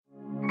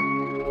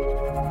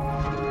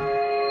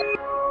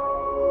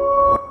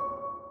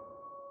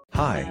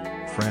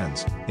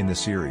friends, in the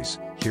series,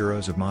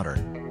 Heroes of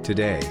Modern.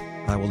 Today,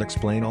 I will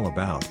explain all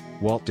about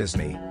Walt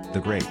Disney,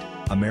 the great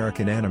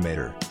American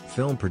animator,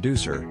 film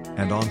producer,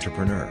 and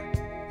entrepreneur.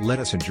 Let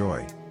us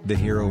enjoy the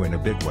hero in a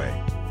big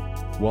way.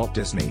 Walt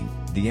Disney,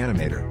 the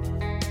animator.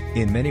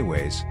 In many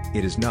ways,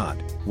 it is not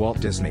Walt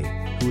Disney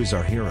who is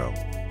our hero,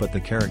 but the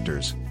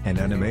characters and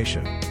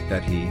animation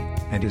that he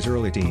and his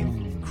early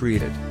team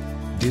created.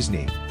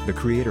 Disney, the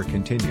creator,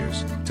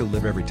 continues to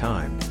live every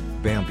time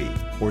Bambi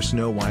or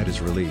Snow White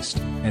is released,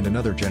 and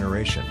another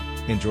generation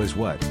enjoys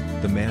what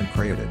the man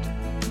created.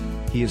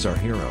 He is our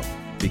hero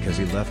because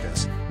he left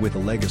us with a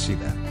legacy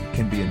that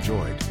can be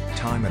enjoyed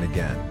time and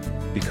again,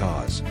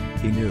 because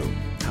he knew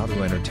how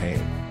to entertain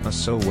us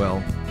so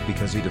well,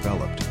 because he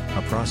developed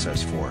a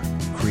process for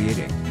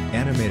creating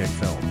animated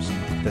films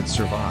that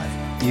survive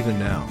even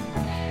now.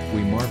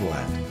 We marvel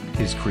at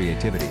his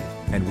creativity,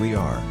 and we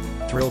are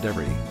thrilled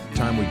every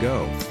time we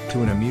go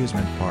to an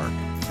amusement park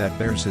that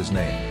bears his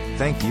name.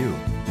 Thank you,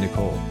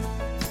 Nicole.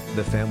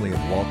 The family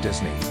of Walt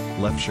Disney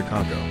left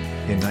Chicago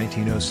in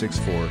 1906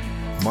 for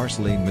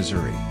Marceline,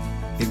 Missouri.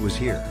 It was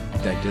here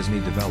that Disney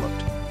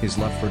developed his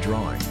love for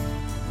drawing.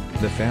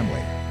 The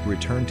family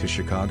returned to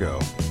Chicago,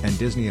 and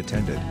Disney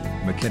attended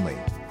McKinley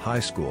High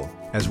School,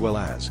 as well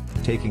as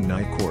taking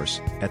night course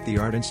at the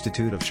Art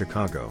Institute of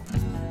Chicago.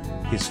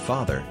 His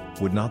father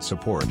would not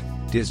support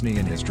Disney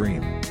in his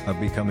dream of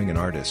becoming an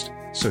artist,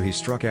 so he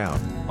struck out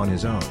on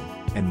his own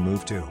and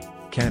moved to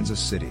Kansas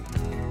City.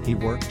 He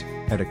worked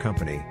at a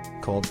company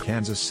called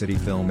Kansas City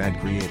Film Ad,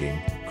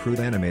 creating crude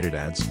animated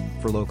ads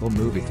for local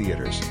movie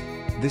theaters.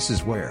 This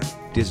is where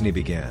Disney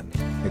began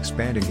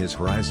expanding his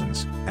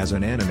horizons as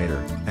an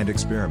animator and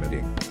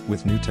experimenting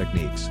with new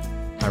techniques.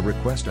 I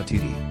request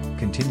ATD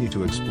continue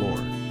to explore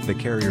the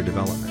career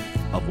development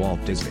of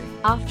Walt Disney.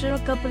 After a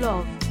couple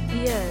of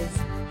years,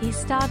 he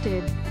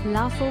started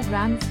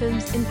Laugh-O-Gram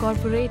Films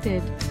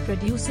Incorporated,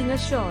 producing a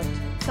short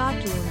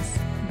cartoons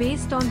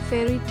based on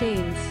fairy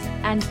tales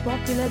and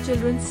popular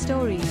children's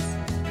stories.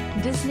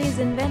 Disney's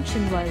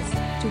invention was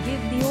to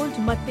give the old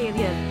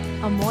material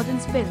a modern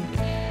spin.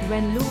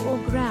 When Lou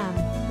O'Gram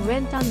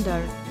went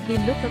under, he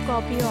took a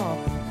copy of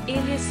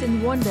Alice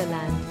in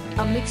Wonderland,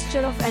 a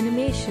mixture of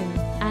animation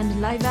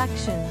and live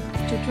action,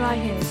 to try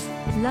his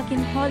luck in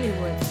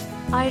Hollywood.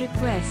 I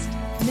request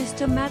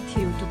Mr.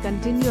 Matthew to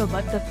continue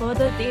about the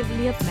further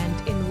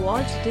development in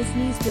Walt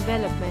Disney's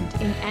development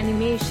in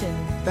animation.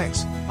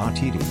 Thanks,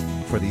 ATD,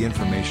 for the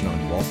information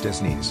on Walt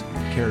Disney's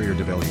career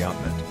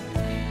development.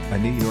 A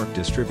New York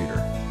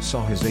distributor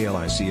saw his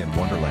Alice in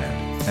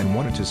Wonderland and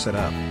wanted to set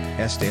up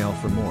SDL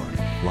for more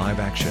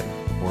live-action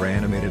or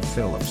animated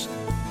films.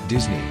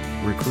 Disney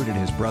recruited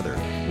his brother,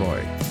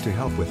 Roy, to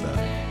help with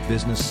the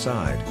business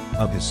side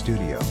of his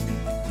studio.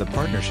 The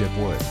partnership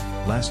would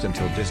last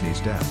until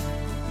Disney's death.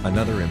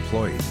 Another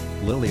employee,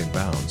 Lillian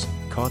Bounds,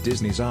 caught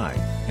Disney's eye,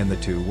 and the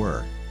two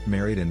were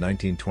married in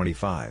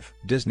 1925.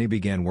 Disney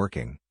began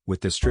working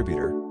with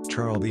distributor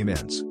Charles B.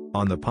 Mintz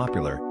on the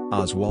popular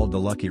Oswald the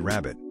Lucky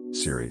Rabbit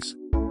series.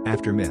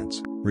 After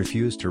Mintz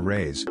refused to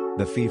raise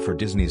the fee for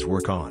Disney's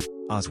work on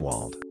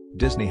Oswald,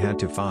 Disney had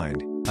to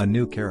find a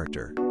new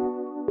character.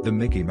 The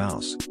Mickey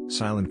Mouse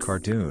silent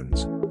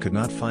cartoons could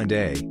not find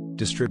a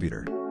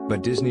distributor,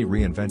 but Disney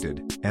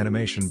reinvented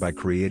animation by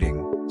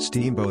creating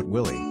Steamboat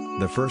Willie,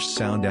 the first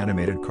sound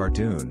animated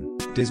cartoon.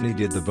 Disney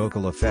did the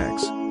vocal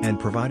effects and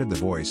provided the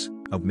voice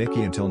of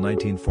Mickey until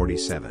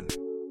 1947.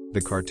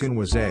 The cartoon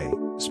was a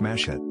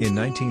smash hit. In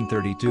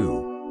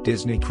 1932,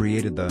 Disney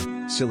created the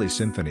Silly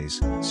Symphonies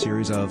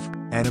series of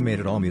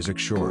animated all-music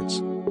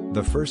shorts.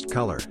 The first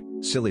color,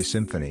 Silly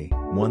Symphony,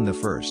 won the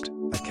first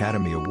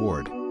Academy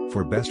Award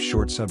for Best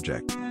Short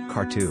Subject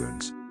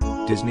Cartoons.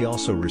 Disney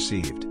also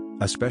received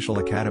a special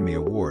Academy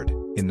Award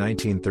in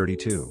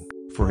 1932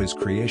 for his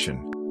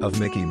creation of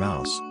Mickey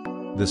Mouse.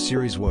 The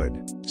series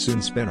would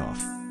soon spin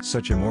off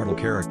such immortal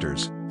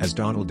characters as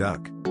Donald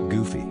Duck,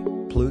 Goofy,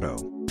 Pluto,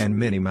 and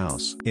Minnie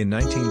Mouse. In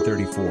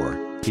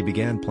 1934, he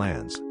began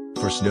plans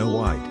for Snow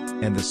White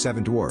and the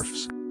Seven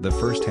Dwarfs, the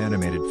first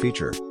animated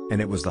feature,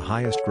 and it was the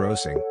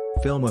highest-grossing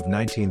film of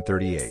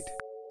 1938.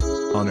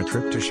 On a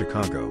trip to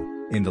Chicago,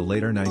 in the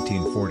later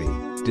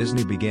 1940s,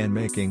 Disney began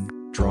making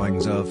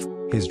drawings of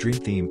his dream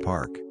theme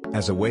park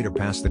as a way to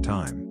pass the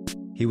time.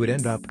 He would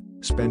end up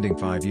spending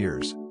 5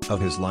 years of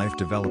his life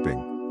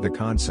developing the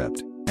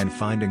concept and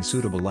finding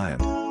suitable land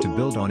to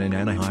build on in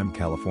Anaheim,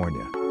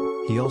 California.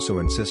 He also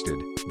insisted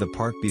the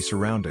park be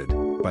surrounded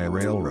by a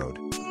railroad.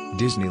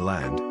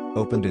 Disneyland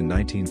opened in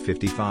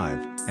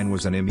 1955 and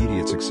was an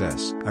immediate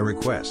success. I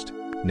request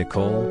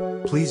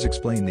Nicole, please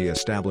explain the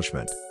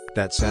establishment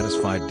that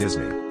satisfied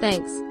Disney.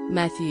 Thanks,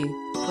 Matthew,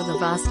 for the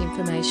vast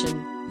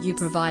information you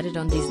provided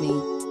on Disney.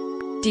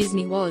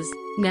 Disney was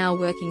now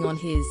working on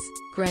his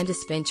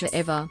grandest venture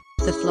ever,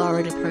 the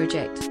Florida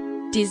Project.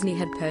 Disney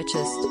had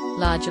purchased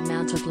large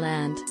amount of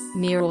land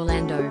near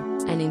Orlando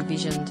and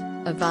envisioned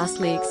a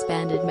vastly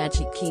expanded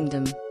Magic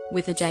Kingdom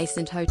with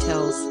adjacent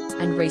hotels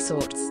and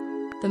resorts.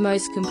 The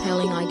most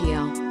compelling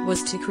idea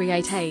was to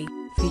create a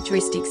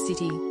futuristic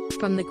city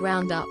from the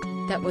ground up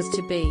that was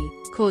to be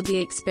called the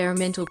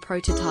Experimental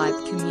Prototype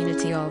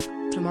Community of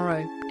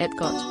Tomorrow,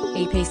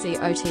 EPCOT,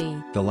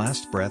 EPCOT. The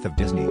last breath of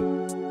Disney.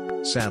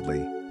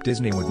 Sadly,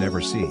 Disney would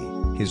never see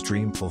his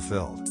dream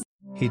fulfilled.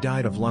 He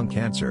died of lung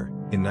cancer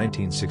in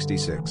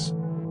 1966.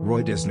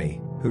 Roy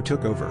Disney, who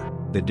took over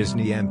the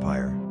Disney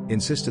Empire,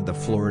 insisted the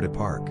Florida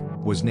park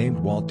was named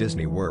Walt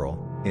Disney World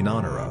in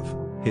honor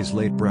of his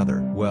late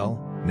brother. Well,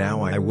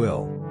 now I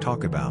will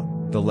talk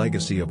about the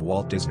legacy of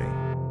Walt Disney.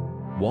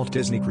 Walt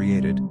Disney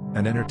created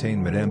an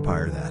entertainment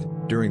empire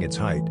that, during its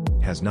height,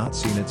 has not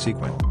seen its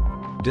equal.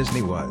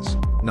 Disney was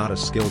not a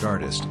skilled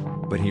artist,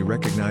 but he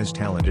recognized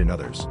talent in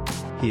others.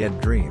 He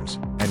had dreams,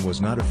 and was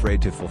not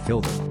afraid to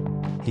fulfill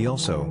them. He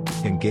also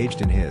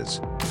engaged in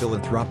his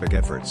philanthropic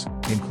efforts,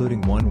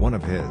 including one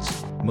of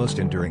his most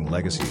enduring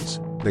legacies,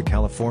 the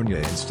California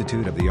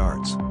Institute of the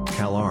Arts,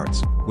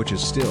 CalArts, which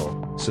is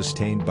still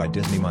sustained by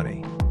Disney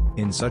money.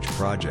 In such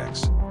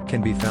projects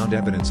can be found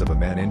evidence of a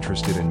man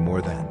interested in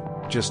more than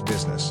just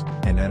business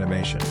and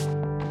animation.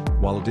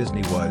 Walt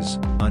Disney was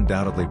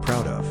undoubtedly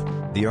proud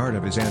of the art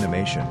of his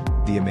animation,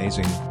 the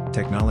amazing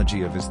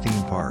technology of his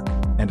theme park,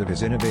 and of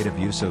his innovative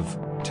use of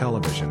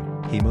television.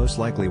 He most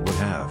likely would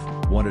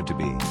have wanted to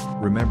be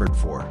remembered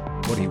for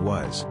what he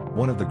was,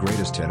 one of the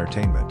greatest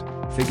entertainment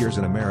figures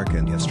in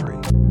American history.